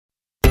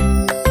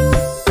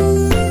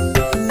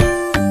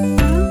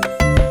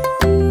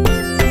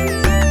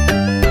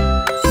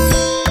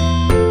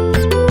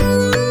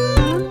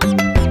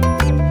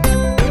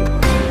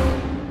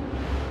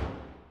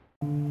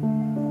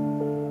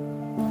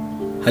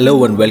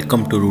Hello and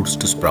welcome to Roots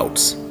to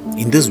Sprouts.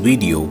 In this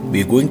video,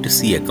 we are going to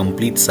see a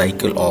complete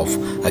cycle of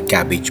a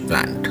cabbage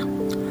plant.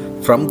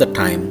 From the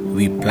time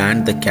we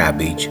plant the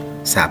cabbage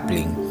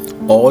sapling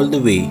all the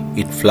way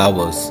it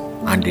flowers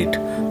and it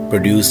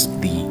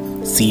produced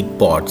the seed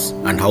pods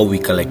and how we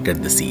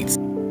collected the seeds.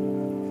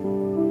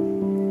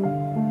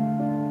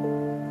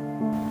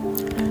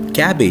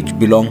 Cabbage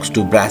belongs to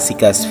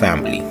Brassicas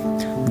family.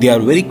 They are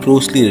very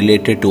closely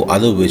related to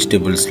other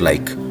vegetables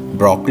like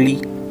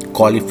broccoli,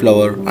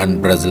 cauliflower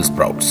and Brussels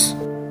sprouts.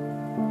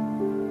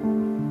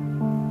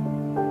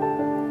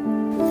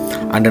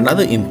 And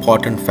another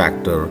important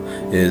factor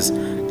is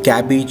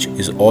cabbage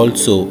is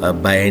also a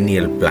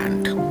biennial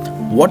plant.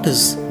 What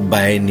is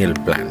biennial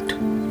plant?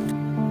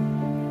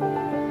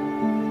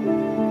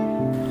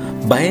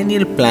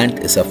 Biennial plant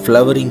is a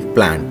flowering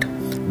plant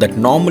that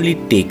normally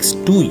takes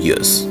 2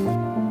 years.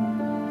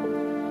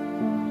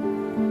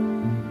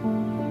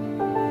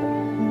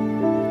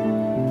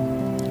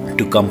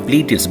 To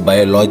complete its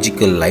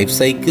biological life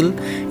cycle,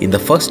 in the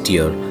first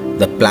year,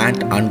 the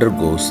plant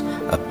undergoes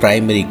a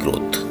primary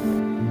growth.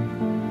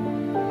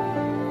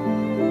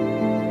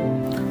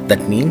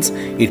 That means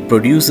it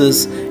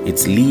produces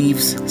its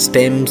leaves,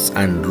 stems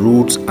and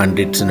roots and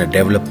it's in a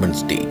development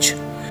stage.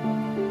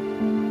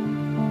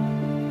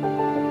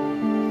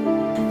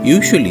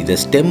 Usually the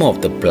stem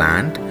of the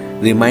plant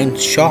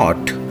remains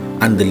short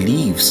and the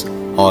leaves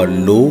are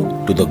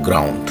low to the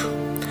ground.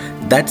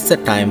 That's the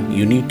time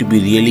you need to be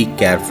really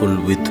careful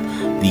with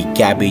the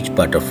cabbage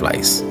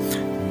butterflies.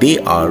 They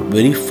are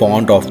very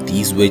fond of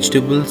these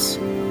vegetables,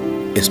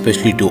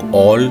 especially to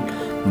all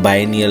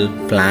biennial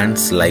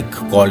plants like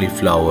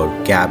cauliflower,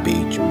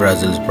 cabbage,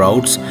 Brussels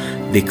sprouts.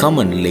 They come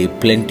and lay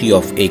plenty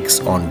of eggs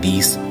on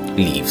these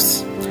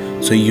leaves.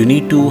 So you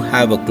need to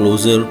have a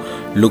closer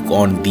look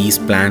on these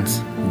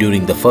plants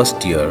during the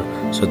first year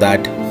so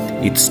that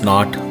it's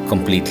not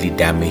completely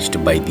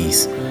damaged by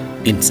these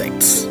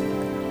insects.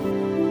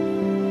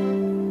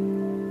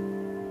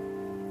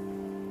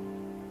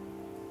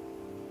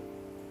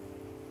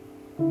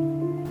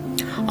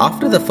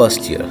 After the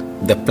first year,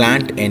 the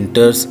plant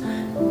enters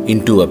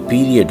into a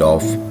period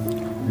of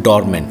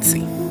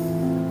dormancy.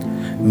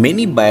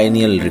 Many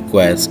biennial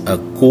requires a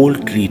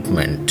cold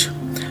treatment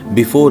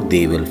before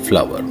they will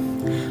flower.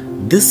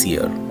 This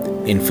year,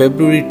 in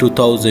February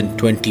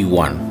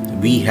 2021,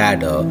 we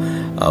had a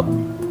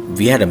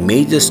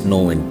major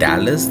snow in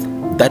Dallas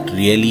that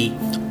really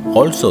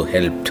also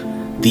helped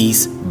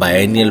these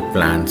biennial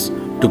plants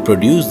to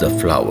produce the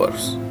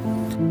flowers.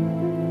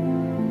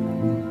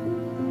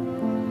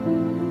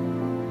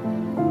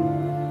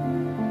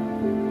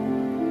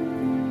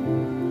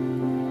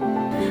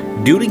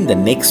 During the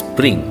next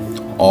spring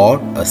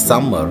or a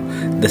summer,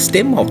 the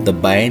stem of the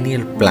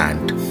biennial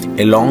plant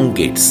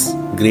elongates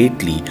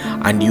greatly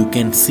and you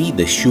can see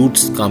the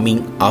shoots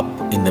coming up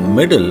in the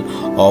middle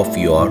of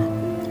your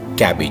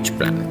cabbage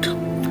plant.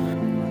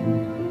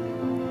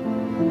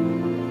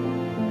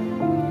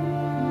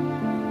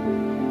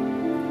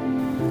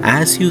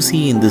 As you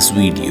see in this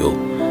video,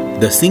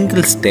 the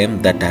single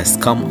stem that has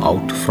come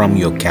out from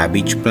your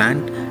cabbage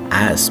plant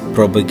has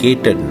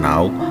propagated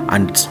now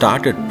and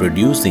started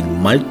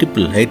producing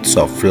multiple heads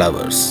of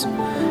flowers,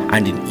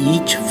 and in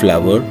each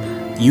flower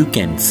you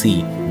can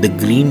see the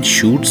green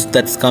shoots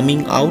that's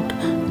coming out.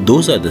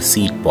 Those are the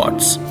seed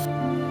pods.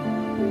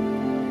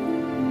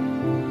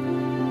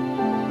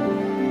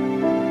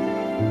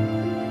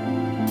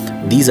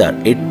 These are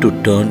yet to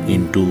turn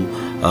into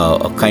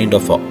a kind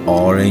of a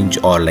orange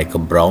or like a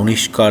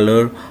brownish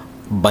color.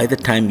 By the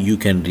time you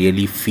can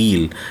really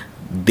feel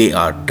they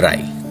are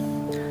dry.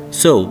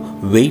 So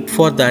wait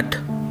for that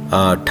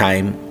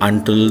time.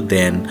 Until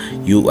then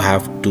you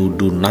have to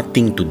do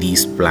nothing to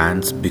these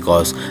plants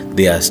because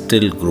they are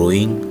still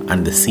growing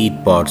and the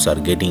seed pods are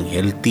getting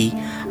healthy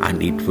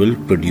and it will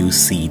produce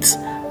seeds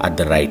at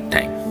the right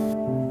time.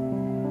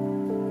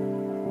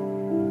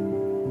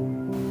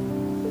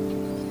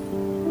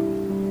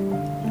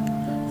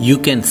 You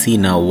can see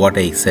now what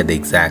I said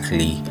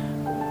exactly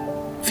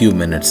few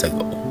minutes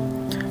ago.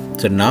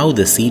 So now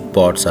the seed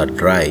pods are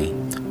dry.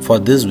 For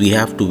this we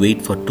have to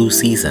wait for 2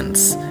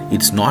 seasons.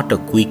 It's not a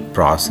quick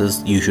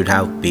process. You should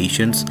have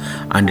patience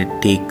and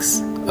it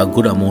takes a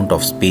good amount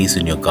of space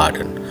in your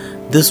garden.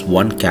 This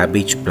one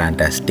cabbage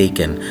plant has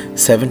taken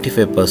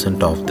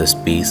 75% of the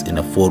space in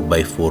a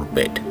 4x4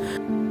 bed.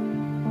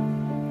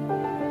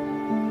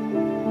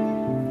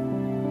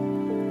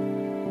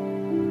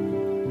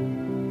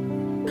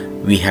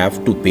 We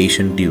have to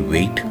patiently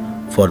wait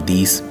for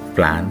these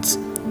plants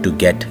to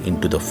get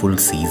into the full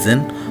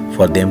season,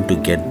 for them to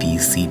get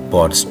these seed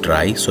pods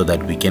dry so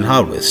that we can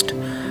harvest.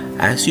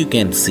 As you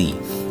can see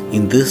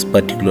in this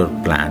particular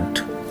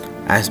plant,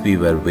 as we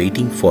were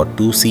waiting for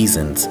 2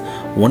 seasons,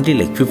 only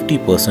like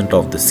 50%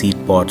 of the seed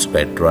pods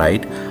were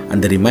dried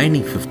and the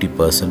remaining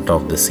 50%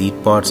 of the seed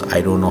pods,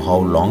 I don't know how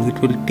long it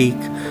will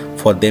take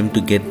for them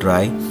to get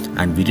dry,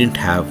 and we didn't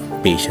have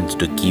patience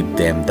to keep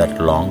them that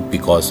long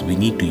because we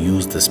need to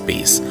use the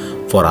space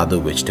for other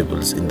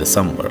vegetables in the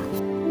summer.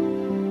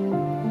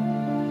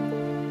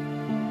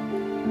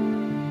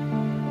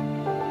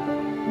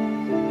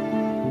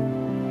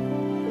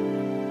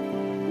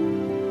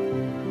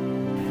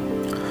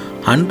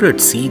 100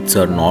 seeds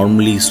are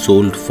normally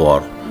sold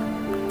for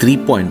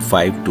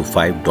 $3.5 to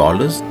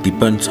 $5,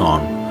 depends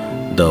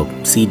on the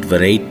seed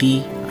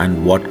variety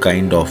and what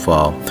kind of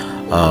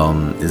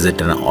is it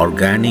an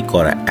organic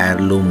or an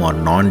heirloom or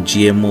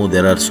non-GMO.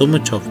 There are so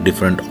much of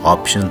different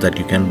options that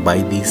you can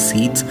buy these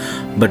seeds,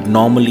 but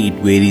normally it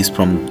varies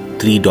from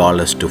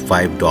 $3 to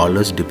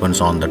 $5,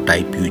 depends on the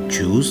type you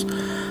choose.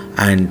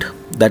 And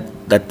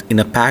that in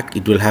a pack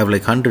it will have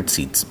like 100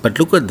 seeds. But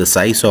look at the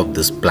size of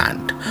this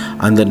plant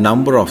and the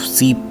number of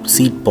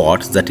seed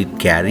pods that it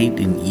carried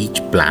in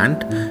each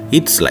plant.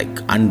 It's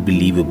like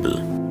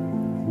unbelievable.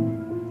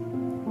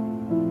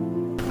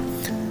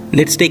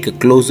 Let's take a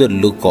closer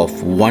look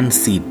of one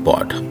seed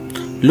pod.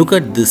 Look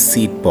at this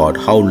seed pod,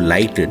 how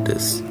light it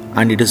is,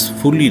 and it is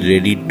fully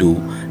ready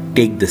to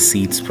take the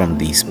seeds from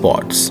these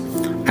pods.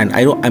 And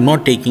I'm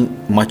not taking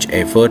much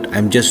effort.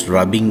 I'm just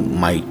rubbing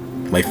my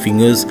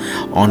fingers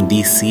on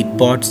these seed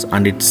pods,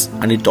 and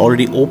it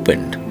already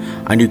opened,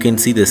 and you can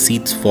see the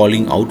seeds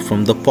falling out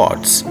from the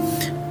pods.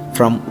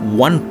 From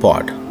one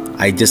pod,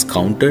 I just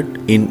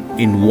counted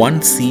in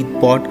one seed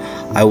pod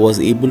I was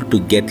able to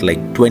get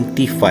like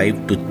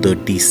 25 to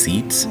 30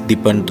 seeds,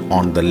 depend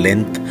on the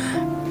length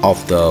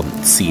of the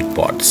seed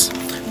pods.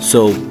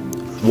 So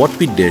what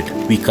we did,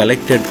 we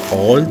collected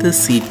all the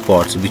seed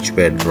pods which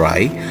were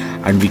dry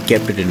and we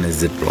kept it in a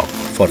ziploc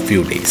for a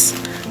few days,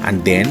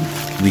 and then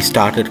we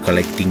started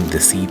collecting the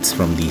seeds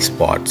from these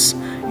pods.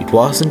 It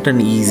wasn't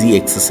an easy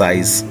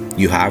exercise.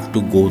 You have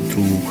to go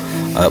through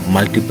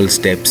multiple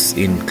steps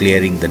in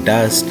clearing the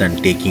dust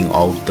and taking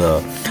out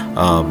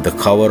the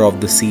cover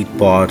of the seed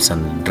pods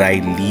and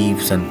dried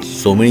leaves and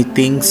so many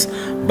things,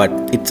 but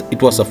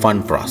it was a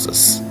fun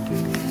process.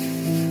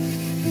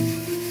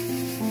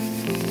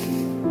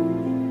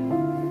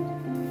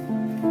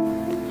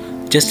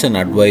 Just an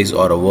advice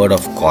or a word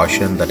of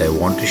caution that I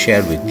want to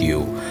share with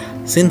you.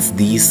 Since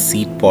these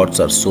seed pods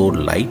are so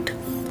light,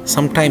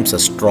 sometimes a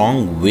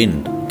strong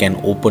wind can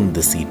open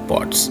the seed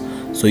pods.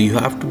 So you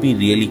have to be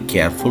really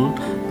careful.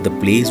 The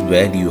place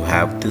where you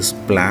have this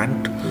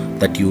plant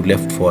that you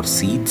left for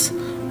seeds,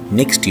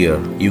 next year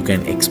you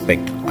can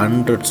expect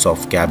hundreds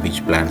of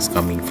cabbage plants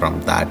coming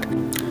from that.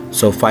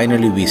 So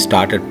finally we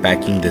started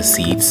packing the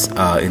seeds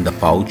in the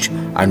pouch,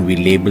 and we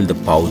labeled the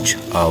pouch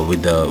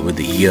with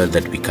the year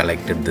that we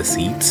collected the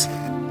seeds.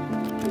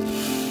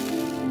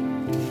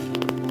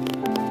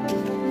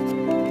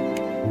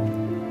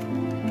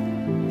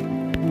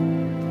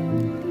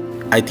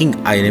 I think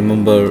I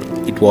remember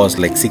it was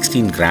like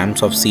 16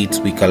 grams of seeds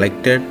we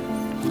collected,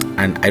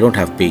 and I don't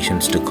have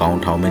patience to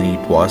count how many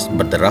it was,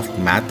 but the rough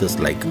math is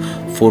like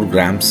 4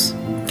 grams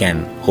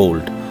can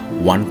hold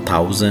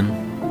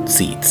 1000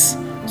 seeds.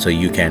 So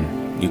you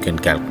can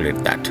calculate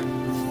that.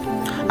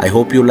 I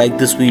hope you like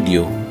this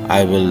video.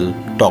 I will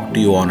talk to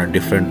you on a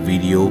different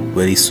video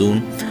very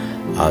soon.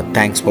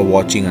 Thanks for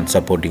watching and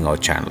supporting our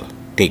channel.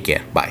 Take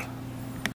care. Bye.